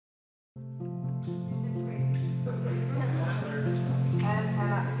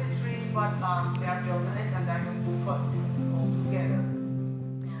what they are filming and then we put all together.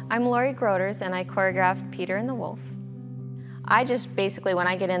 I'm Lori Groders, and I choreographed Peter and the Wolf. I just basically, when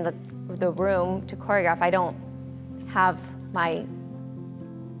I get in the room to choreograph, I don't have my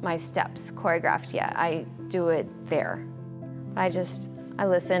steps choreographed yet. I do it there. I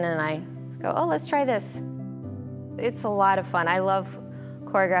listen and I go, oh, let's try this. It's a lot of fun. I love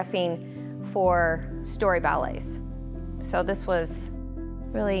choreographing for story ballets. So this was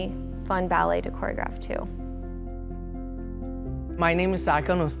really fun ballet to choreograph too. My name is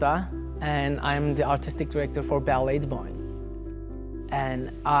Sarkan Usta, and I'm the artistic director for Ballet Des Moines.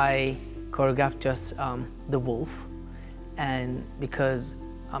 And I choreographed just the Wolf, and because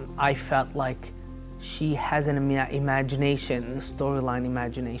I felt like she has an imagination, storyline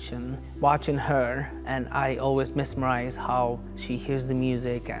imagination. Watching her, and I always mesmerize how she hears the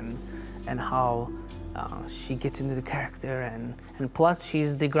music and how she gets into the character, and plus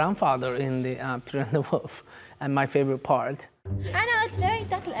she's the grandfather in the Peter and the Wolf, and my favorite part. I know, it's very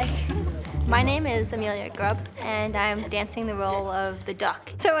duck-like. My name is Amelia Grubb, and I'm dancing the role of the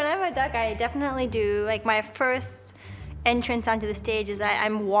duck. So when I'm a duck, I definitely do, like, my first entrance onto the stage is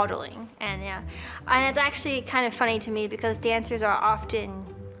I'm waddling, and it's actually kind of funny to me because dancers are often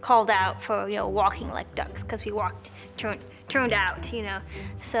called out for, walking like ducks, because we walked turned out,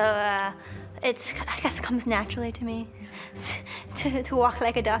 So I guess it comes naturally to me to walk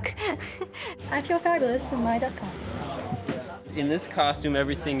like a duck. I feel fabulous in my duck costume. In this costume,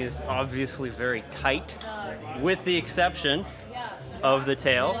 everything is obviously very tight, with the exception of the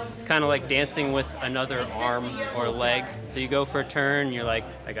tail. It's kind of like dancing with another arm or leg. So you go for a turn, you're like,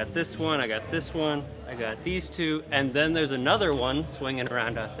 I got this one, I got this one, I got these two, and then there's another one swinging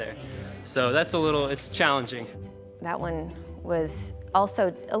around out there. So that's it's challenging. That one was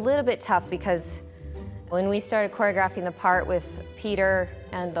also a little bit tough because when we started choreographing the part with Peter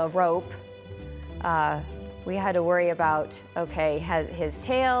and the rope, we had to worry about, okay, his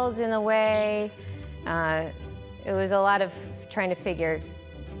tail's in the way. It was a lot of trying to figure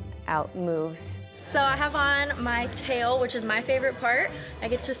out moves. So I have on my tail, which is my favorite part. I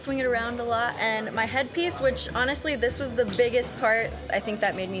get to swing it around a lot, and my headpiece, which honestly, this was the biggest part, I think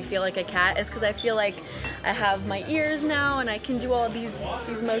that made me feel like a cat, is because I feel like I have my ears now and I can do all these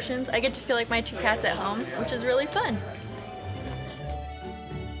motions. I get to feel like my two cats at home, which is really fun.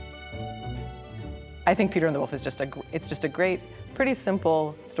 I think Peter and the Wolf is it's just a great, pretty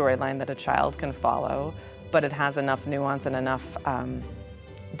simple storyline that a child can follow, but it has enough nuance and enough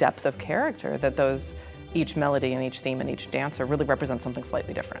depth of character that each melody and each theme and each dancer really represents something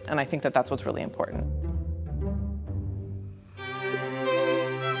slightly different. And I think that that's what's really important.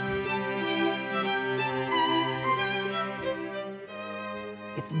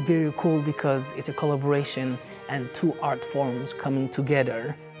 It's very cool because it's a collaboration and two art forms coming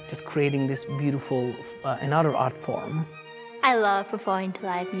together, just creating this beautiful, another art form. I love performing to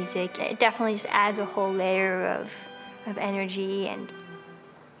live music. It definitely just adds a whole layer of energy and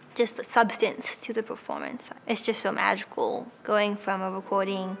just the substance to the performance. It's just so magical going from a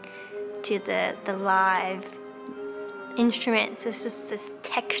recording to the live instruments. It's just this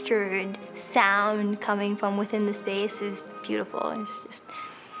textured sound coming from within the space is beautiful.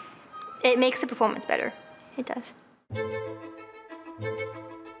 It makes the performance better. It does.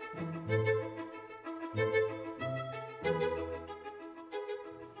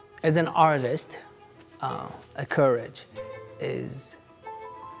 As an artist, a courage is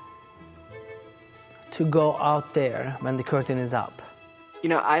to go out there when the curtain is up.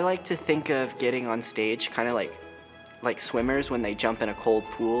 I like to think of getting on stage kind of like swimmers when they jump in a cold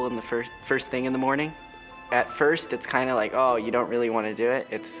pool in the first thing in the morning. At first, it's kind of like, oh, you don't really want to do it.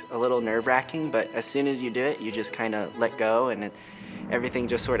 It's a little nerve-wracking, but as soon as you do it, you just kind of let go and everything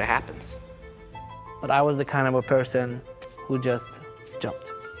just sort of happens. But I was the kind of a person who just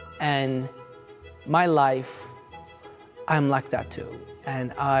jumped. And my life, I'm like that too.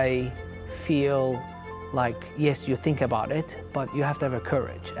 And I feel like, yes, you think about it, but you have to have a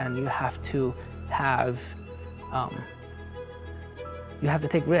courage, and you have to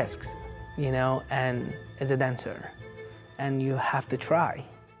take risks, and as a dancer, and you have to try.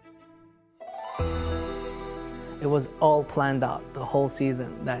 It was all planned out, the whole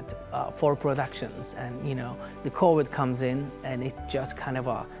season, that 4 productions, and the COVID comes in, and it just kind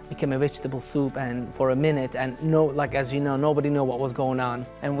of became a vegetable soup, and for a minute, and as you know, nobody knew what was going on.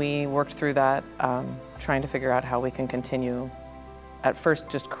 And we worked through that, trying to figure out how we can continue, at first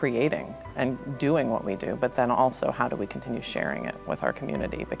just creating and doing what we do, but then also how do we continue sharing it with our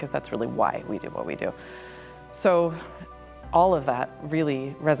community, because that's really why we do what we do. So all of that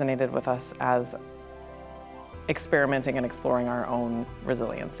really resonated with us as experimenting and exploring our own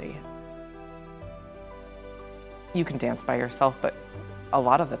resiliency. You can dance by yourself, but a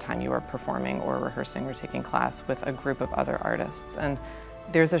lot of the time you are performing or rehearsing or taking class with a group of other artists. And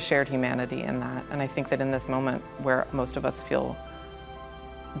there's a shared humanity in that. And I think that in this moment where most of us feel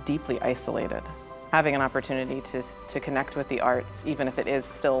deeply isolated, having an opportunity to connect with the arts, even if it is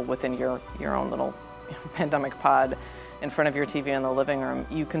still within your own little pandemic pod in front of your TV in the living room,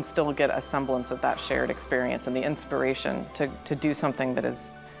 you can still get a semblance of that shared experience and the inspiration to do something that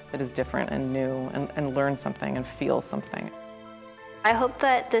is different and new and learn something and feel something. I hope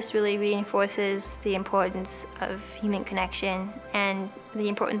that this really reinforces the importance of human connection and the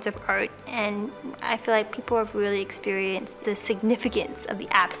importance of art, and I feel like people have really experienced the significance of the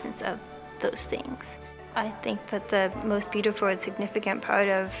absence of those things. I think that the most beautiful and significant part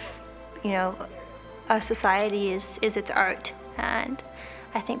of, a society is its art, and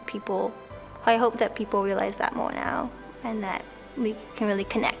I hope that people realize that more now and that we can really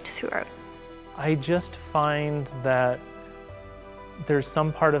connect through art. I just find that there's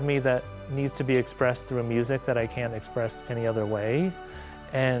some part of me that needs to be expressed through music that I can't express any other way.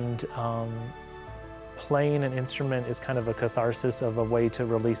 And playing an instrument is kind of a catharsis of a way to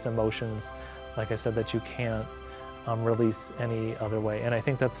release emotions, like I said, that you can't release any other way. And I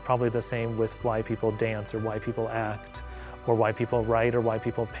think that's probably the same with why people dance or why people act or why people write or why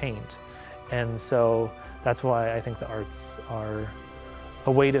people paint. And so that's why I think the arts are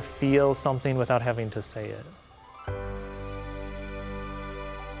a way to feel something without having to say it.